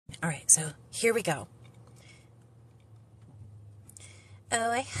All right, so here we go.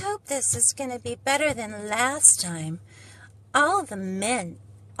 Oh, I hope this is going to be better than last time. All the men,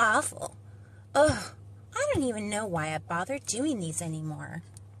 awful. Ugh, I don't even know why I bother doing these anymore.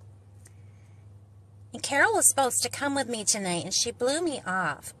 And Carol was supposed to come with me tonight, and she blew me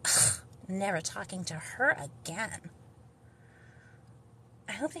off. Ugh, never talking to her again.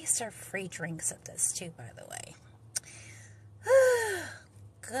 I hope they serve free drinks at this, too, by the way.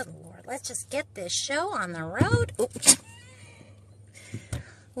 Good Lord, let's just get this show on the road. Oops.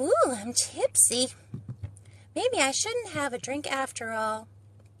 Ooh, I'm tipsy. Maybe I shouldn't have a drink after all.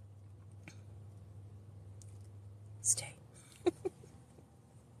 Stay.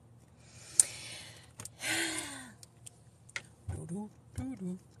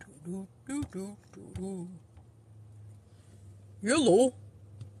 Hello,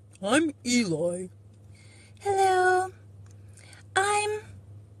 I'm Eli. Hello, I'm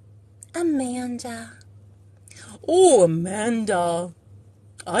Amanda. Oh, Amanda.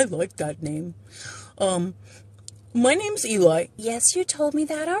 I like that name. My name's Eli. Yes, you told me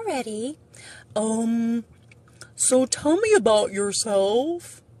that already. So tell me about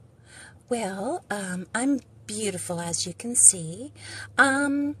yourself. Well, I'm beautiful, as you can see.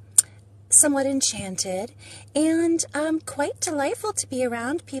 Somewhat enchanted, and quite delightful to be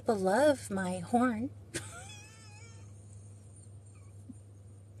around. People love my horn.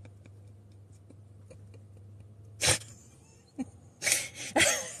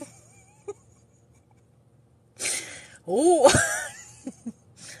 Oh,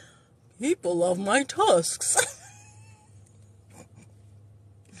 people love my tusks.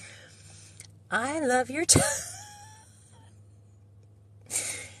 I love your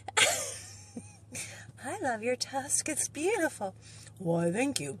I love your tusk. It's beautiful. Why,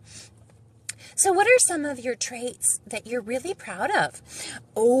 thank you. So what are some of your traits that you're really proud of?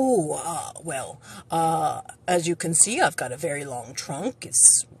 Oh, well, as you can see, I've got a very long trunk. It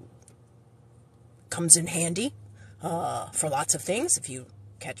comes in handy for lots of things, if you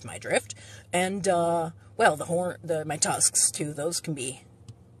catch my drift. And, well, my tusks, too, those can be,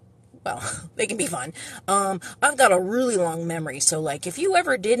 well, they can be fun. I've got a really long memory, so, like, if you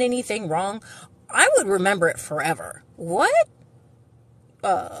ever did anything wrong, I would remember it forever. What?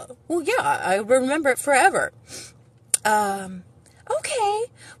 Well, yeah, I remember it forever. Okay.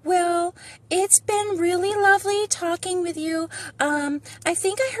 Well, it's been really lovely talking with you. I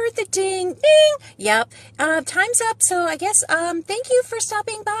think I heard the ding. Ding! Yep. Time's up, so I guess, thank you for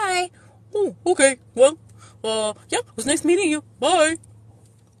stopping by. Oh, okay. Well, yeah, it was nice meeting you. Bye.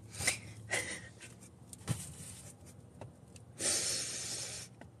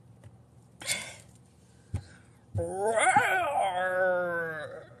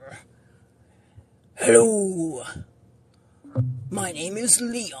 Hello. My name is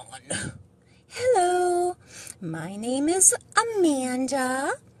Leon. Hello. My name is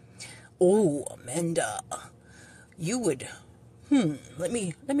Amanda. Oh, Amanda. You would... let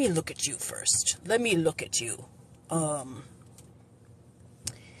me look at you first. Let me look at you.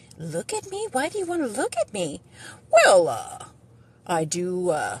 Look at me? Why do you want to look at me? Well, I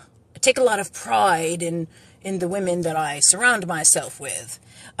do, take a lot of pride in the women that I surround myself with.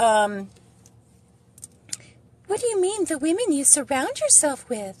 What do you mean, the women you surround yourself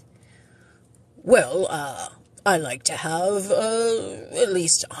with? Well, I like to have, at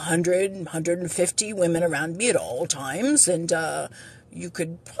least 100, 150 women around me at all times, and, you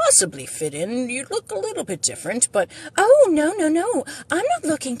could possibly fit in. You'd look a little bit different, but... Oh, no. I'm not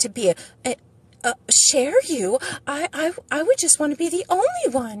looking to be share you. I would just want to be the only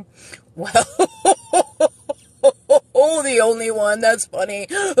one. Well, oh, the only one. That's funny.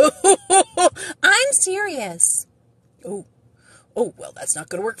 I'm serious. Oh, well, that's not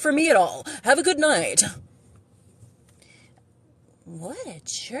going to work for me at all. Have a good night. What a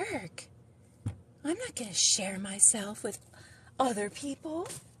jerk. I'm not going to share myself with other people.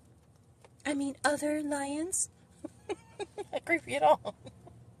 I mean, other lions. Not creepy at all.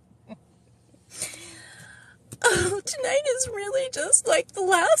 Oh, tonight is really just like the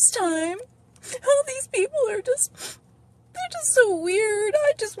last time. All these people are they're just so weird.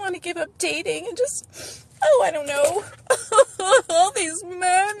 I just want to give up dating and just, I don't know. All these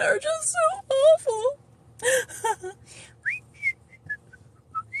men are just so awful.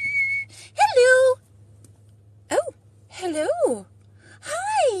 Hello. Oh, hello.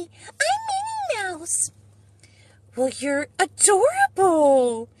 Hi, I'm Minnie Mouse. Well, you're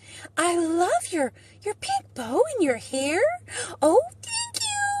adorable. I love your pink bow in your hair. Oh, thank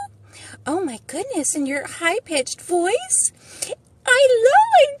you. Oh, my goodness, and your high-pitched voice.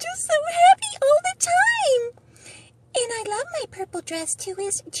 I'm just so happy all the time. And I love my purple dress too. Do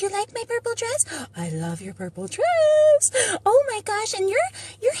you like my purple dress? I love your purple dress. Oh my gosh, and your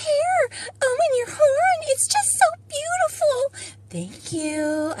hair, and your horn, it's just so beautiful. Thank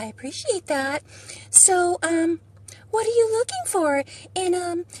you. I appreciate that. So, what are you looking for in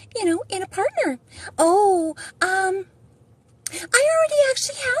in a partner? Oh, I already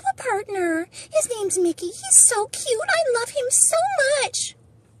actually have a partner. His name's Mickey. He's so cute. I love him so much.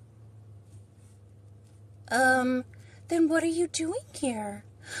 Then what are you doing here?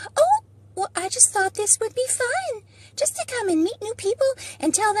 Oh, well, I just thought this would be fun. Just to come and meet new people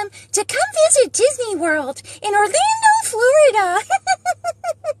and tell them to come visit Disney World in Orlando, Florida.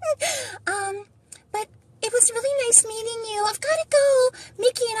 But it was really nice meeting you. I've got to go.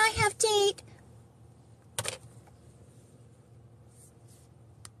 Mickey and I have date.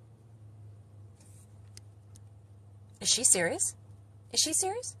 Is she serious? Is she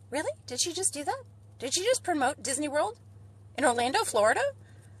serious? Really? Did she just do that? Did she just promote Disney World in Orlando, Florida?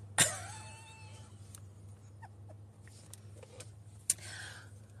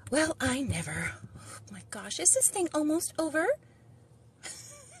 Well, I never. Oh my gosh, is this thing almost over?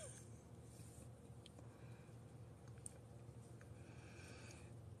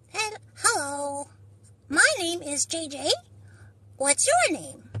 And hello. My name is JJ. What's your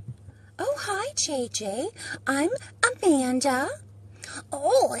name? Oh, hi, JJ. I'm Amanda.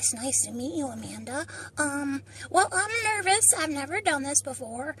 Oh, it's nice to meet you, Amanda. Well, I'm nervous. I've never done this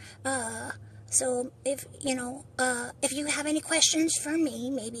before. So if you have any questions for me,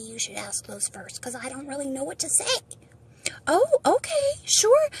 maybe you should ask those first, because I don't really know what to say. Oh, okay,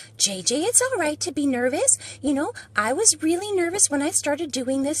 sure. JJ, it's all right to be nervous. You know, I was really nervous when I started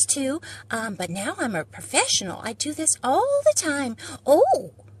doing this too, but now I'm a professional. I do this all the time.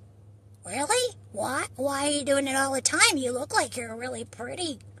 Oh, really? Why are you doing it all the time? You look like you're really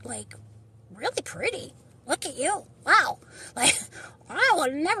pretty, really pretty. Look at you. Wow. I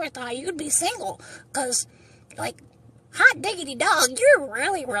would never thought you'd be single, because, hot diggity dog, you're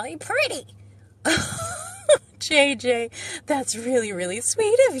really, really pretty. JJ, that's really, really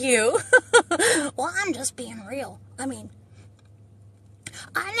sweet of you. Well, I'm just being real. I mean,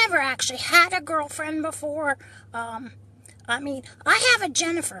 I never actually had a girlfriend before. I have a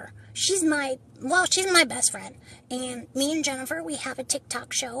Jennifer. She's my best friend. And me and Jennifer, we have a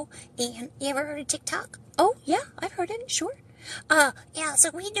TikTok show. And you ever heard of TikTok? Oh, yeah, I've heard it, sure. Yeah,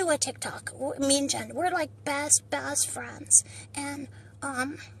 so we do a TikTok. Me and Jen, we're like best friends. And,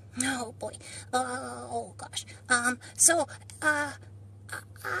 oh boy. Oh gosh. I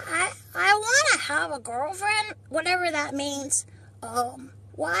want to have a girlfriend, whatever that means. Well,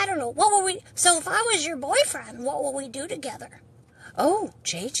 I don't know. So if I was your boyfriend, what will we do together? Oh,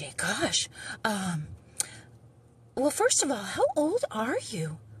 JJ, gosh. Well, first of all, how old are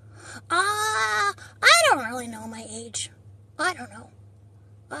you? I don't really know my age. I don't know.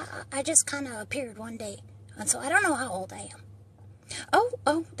 I just kind of appeared one day, and so I don't know how old I am.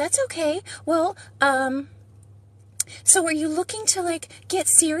 Oh, that's okay. Well, so are you looking to, get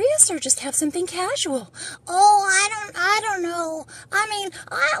serious or just have something casual? Oh, I don't know. I mean,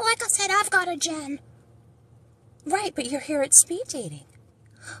 like I said, I've got a Jen. Right, but you're here at speed dating.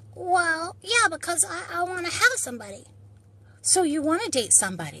 Well, yeah, because I want to have somebody. So you want to date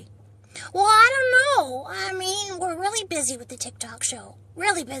somebody? Well, I don't know. I mean, we're really busy with the TikTok show.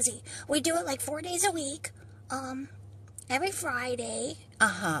 Really busy. We do it 4 days a week. Every Friday.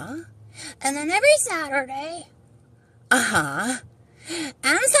 Uh-huh. And then every Saturday. Uh-huh.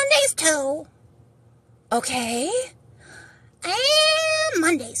 And Sundays too. Okay. And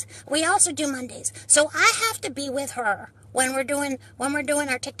Mondays. We also do Mondays. So I have to be with her when we're doing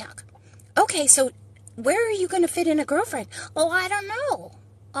our TikTok. Okay, so where are you going to fit in a girlfriend? Oh, I don't know.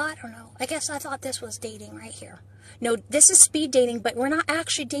 I guess I thought this was dating right here. No, this is speed dating, but we're not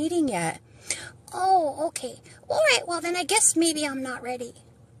actually dating yet. Oh, okay. All right, well, then I guess maybe I'm not ready.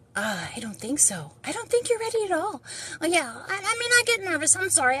 I don't think so. I don't think you're ready at all. Oh, yeah, I mean, I get nervous. I'm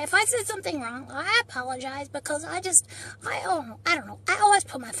sorry. If I said something wrong, I apologize, because I don't know. I always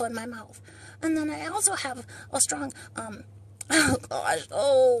put my foot in my mouth. And then I also have a strong, oh gosh,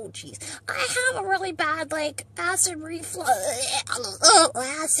 oh jeez. I have a really bad, acid reflux.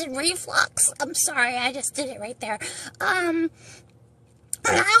 I'm sorry, I just did it right there. And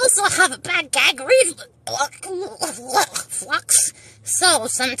I also have a bad gag reflux. So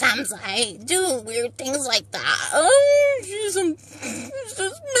sometimes I do weird things like that. Oh, jeez, I just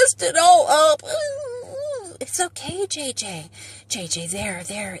messed it all up. It's okay, JJ. JJ,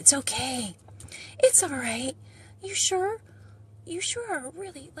 there. It's okay. It's all right. You sure? You sure are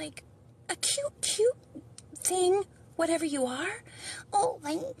really, a cute thing, whatever you are? Oh,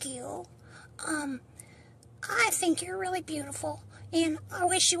 thank you. I think you're really beautiful, and I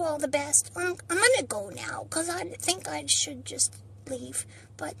wish you all the best. I'm gonna go now, because I think I should just leave.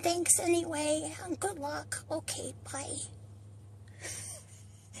 But thanks anyway, and good luck. Okay, bye.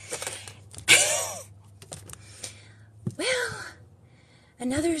 Well,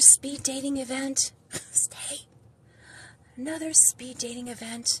 another speed dating event. Stay. Another speed dating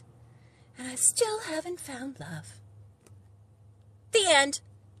event. And I still haven't found love. The end.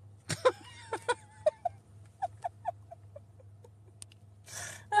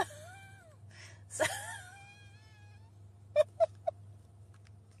 So,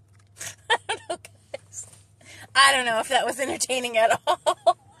 I don't know, guys. I don't know if that was entertaining at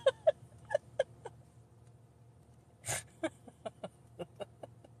all.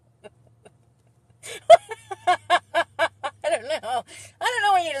 I don't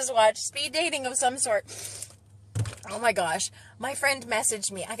know when you just watch speed dating of some sort. Oh my gosh. My friend messaged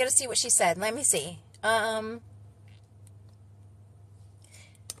me. I gotta see what she said. Let me see.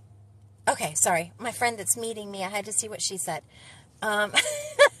 Okay, sorry. My friend that's meeting me, I had to see what she said.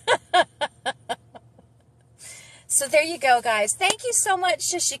 So there you go, guys. Thank you so much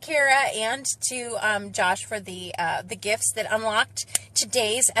to Shakira and to Josh for the gifts that unlocked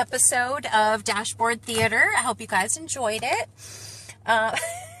today's episode of Dashboard Theater. I hope you guys enjoyed it.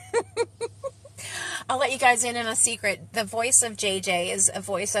 I'll let you guys in on a secret. The voice of JJ is a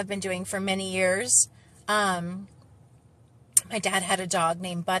voice I've been doing for many years. My dad had a dog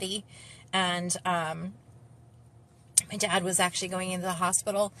named Buddy, and my dad was actually going into the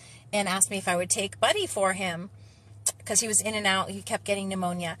hospital and asked me if I would take Buddy for him because he was in and out. He kept getting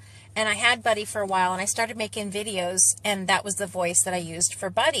pneumonia. And I had Buddy for a while, and I started making videos, and that was the voice that I used for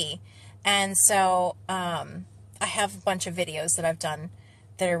Buddy. And so I have a bunch of videos that I've done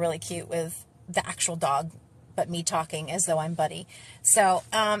that are really cute with the actual dog, but me talking as though I'm Buddy. So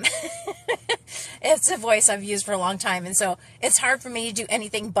it's a voice I've used for a long time, and so it's hard for me to do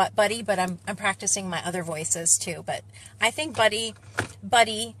anything but Buddy, but I'm practicing my other voices too. But I think Buddy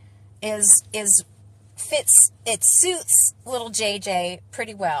it suits little JJ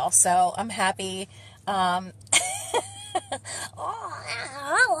pretty well, so I'm happy. Oh,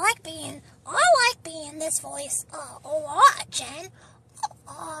 I like being this voice a lot, Jen.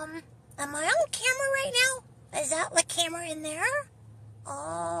 Am I on camera right now? Is that the camera in there?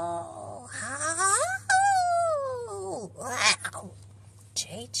 Oh, wow.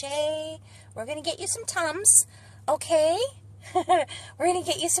 JJ, we're gonna get you some Tums, okay? We're gonna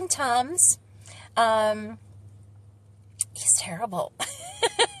get you some Tums. He's terrible.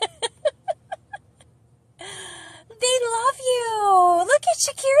 They love you. Look at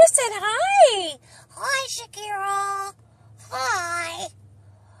Shakira said hi. Hi, Shakira. Hi.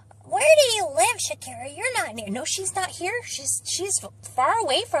 Where do you live, Shakira? You're not near. No, she's not here. She's far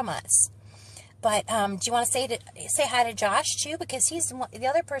away from us. But do you want to say hi to Josh too? Because he's the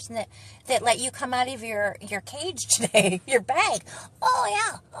other person that let you come out of your cage today, your bag. Oh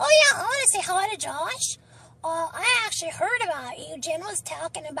yeah. I want to say hi to Josh. I actually heard about you. Jen was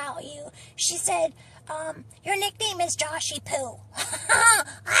talking about you. She said, your nickname is Joshy Poo. I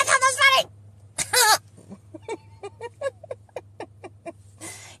thought that was funny.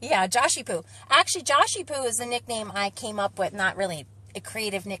 Yeah, Joshy Poo. Actually, Joshy Poo is the nickname I came up with. Not really a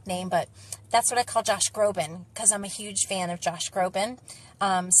creative nickname, but that's what I call Josh Groban because I'm a huge fan of Josh Groban.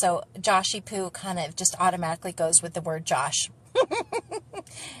 So Joshy Poo kind of just automatically goes with the word Josh.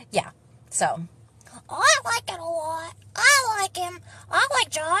 Yeah, so... I like it a lot. I like him. I like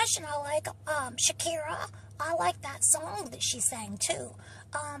Josh, and I like Shakira. I like that song that she sang too.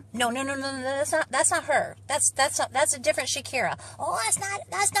 No, that's not her. That's a different Shakira. Oh, that's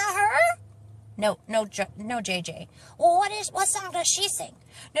not her? No, JJ. Well, what song does she sing?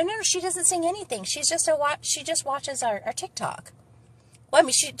 No, she doesn't sing anything. She just watches our TikTok. Well, I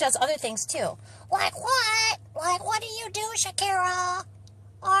mean, she does other things too. Like what? Like what do you do, Shakira?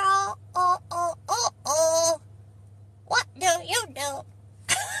 What do you do?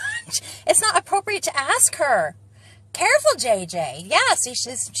 It's not appropriate to ask her. Careful, JJ. Yeah, see,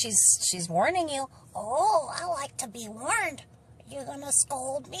 she's warning you. Oh, I like to be warned. You gonna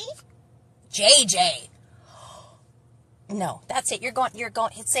scold me? JJ. No, that's it. You're going.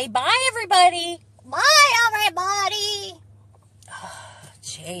 Say bye, everybody. Bye, everybody. Oh,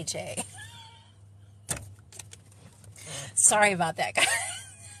 JJ. Sorry about that, guys.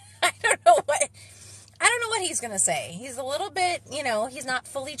 I don't know what he's going to say. He's a little bit, he's not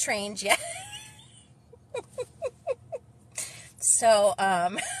fully trained yet. So,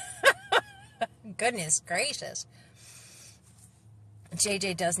 goodness gracious.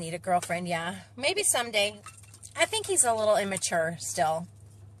 JJ does need a girlfriend, yeah. Maybe someday. I think he's a little immature still.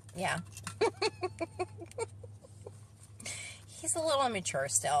 Yeah. He's a little immature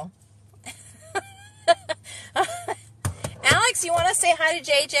still. Alex, you want to say hi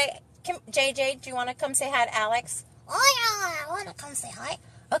to JJ? JJ, do you want to come say hi to Alex? Oh, yeah, I want to come say hi.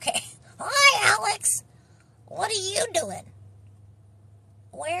 Okay. Hi, Alex. What are you doing?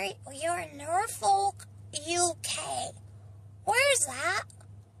 You're in Norfolk, UK. Where's that?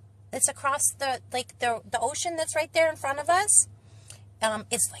 It's across the ocean that's right there in front of us.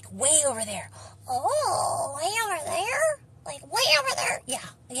 It's like way over there. Oh, way over there? Like way over there?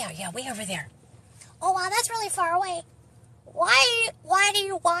 Yeah, way over there. Oh, wow, that's really far away. Why do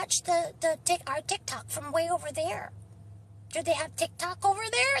you watch our TikTok from way over there? Do they have TikTok over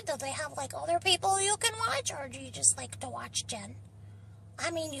there? Do they have like other people you can watch, or do you just like to watch Jen?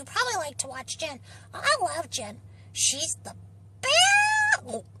 I mean, you probably like to watch Jen. I love Jen. She's the best.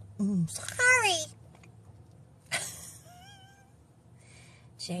 Oh, sorry.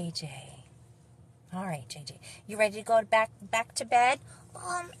 JJ. All right, JJ. You ready to go back to bed?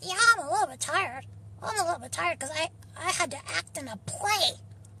 Yeah, I'm a little bit tired. Because I had to act in a play.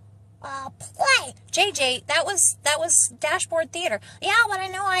 JJ, that was Dashboard Theater. Yeah, but I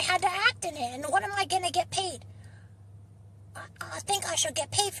know I had to act in it, and what am I going to get paid? I think I should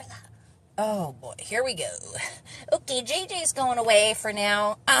get paid for that. Oh, boy, here we go. Okay, JJ's going away for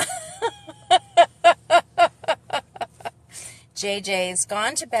now. JJ's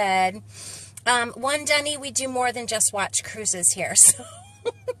gone to bed. One Dunny, we do more than just watch cruises here, so...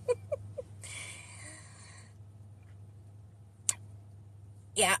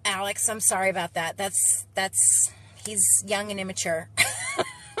 Yeah, Alex, I'm sorry about that. He's young and immature.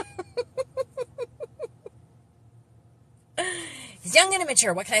 He's young and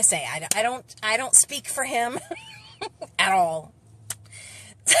immature. What can I say? I don't speak for him at all.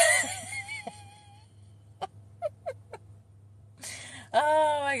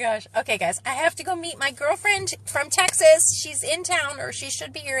 Oh my gosh. Okay, guys, I have to go meet my girlfriend from Texas. She's in town, or she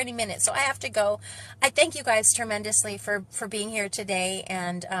should be here any minute, so I have to go. I thank you guys tremendously for being here today,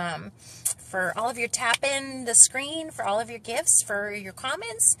 and for all of your tapping the screen, for all of your gifts, for your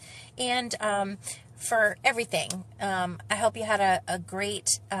comments, and for everything. I hope you had a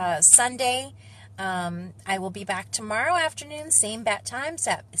great Sunday. I will be back tomorrow afternoon, same bat time,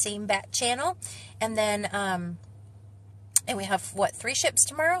 same bat channel, and then... and we have, 3 ships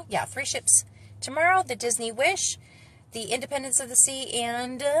tomorrow? Yeah, 3 ships tomorrow. The Disney Wish, the Independence of the Sea,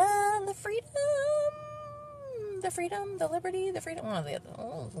 and the Freedom. The Freedom, the Liberty, the Freedom. One of the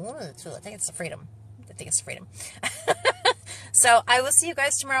two. I think it's the Freedom. So I will see you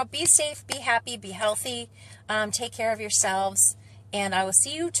guys tomorrow. Be safe, be happy, be healthy. Take care of yourselves. And I will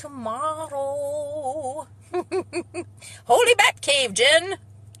see you tomorrow. Holy Bat Cave, Jen.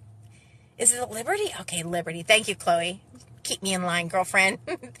 Is it Liberty? Okay, Liberty. Thank you, Chloe. Keep me in line, girlfriend.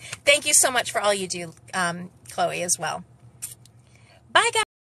 Thank you so much for all you do, Chloe, as well. Bye, guys.